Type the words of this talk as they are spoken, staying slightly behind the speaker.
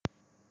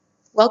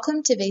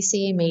Welcome to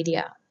VCE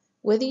Media.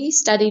 Whether you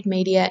studied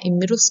media in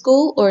middle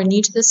school or are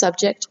new to the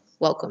subject,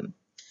 welcome.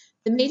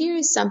 The media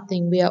is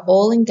something we are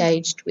all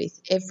engaged with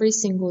every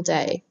single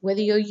day,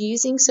 whether you're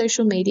using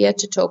social media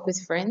to talk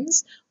with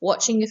friends,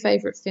 watching your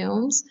favourite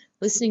films,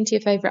 listening to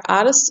your favourite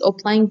artists, or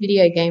playing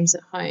video games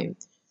at home.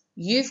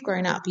 You've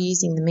grown up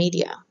using the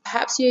media.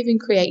 Perhaps you even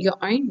create your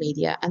own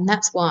media, and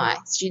that's why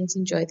students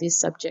enjoy this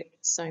subject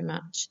so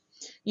much.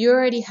 You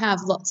already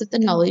have lots of the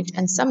knowledge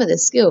and some of the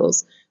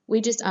skills. We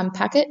just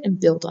unpack it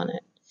and build on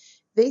it.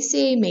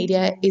 VCE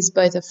Media is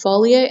both a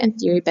folio and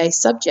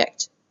theory-based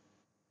subject.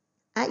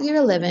 At Year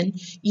 11,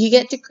 you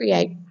get to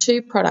create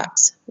two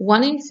products,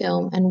 one in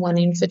film and one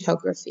in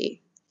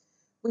photography.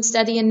 We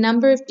study a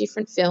number of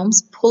different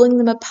films, pulling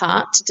them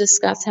apart to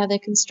discuss how they're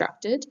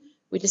constructed.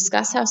 We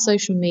discuss how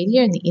social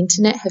media and the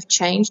internet have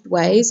changed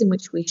ways in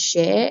which we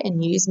share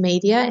and use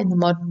media in the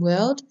modern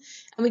world,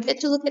 and we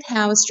get to look at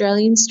how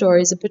Australian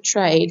stories are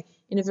portrayed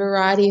in a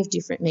variety of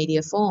different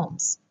media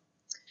forms.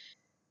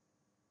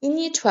 In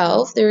Year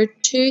 12, there are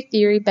two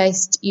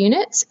theory-based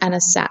units and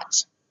a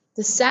SAT.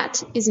 The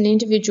SAT is an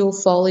individual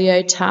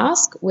folio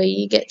task where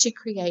you get to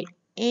create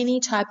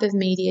any type of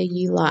media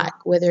you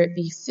like, whether it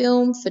be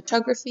film,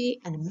 photography,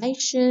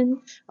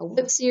 animation, a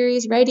web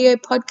series, radio,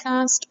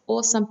 podcast,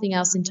 or something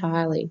else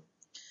entirely.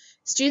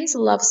 Students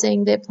love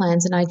seeing their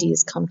plans and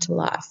ideas come to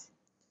life.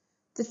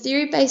 The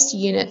theory-based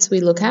units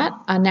we look at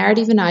are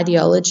narrative and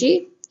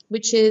ideology,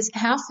 which is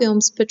how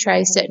films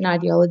portray certain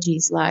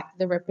ideologies like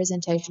the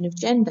representation of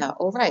gender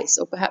or race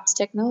or perhaps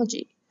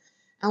technology,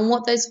 and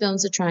what those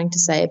films are trying to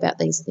say about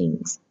these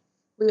things.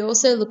 We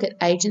also look at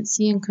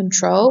agency and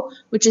control,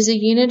 which is a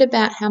unit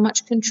about how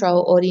much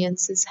control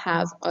audiences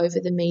have over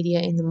the media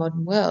in the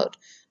modern world.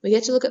 We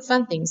get to look at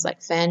fun things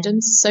like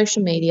fandoms,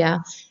 social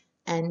media,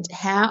 and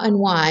how and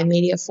why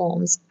media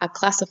forms are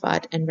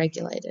classified and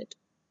regulated.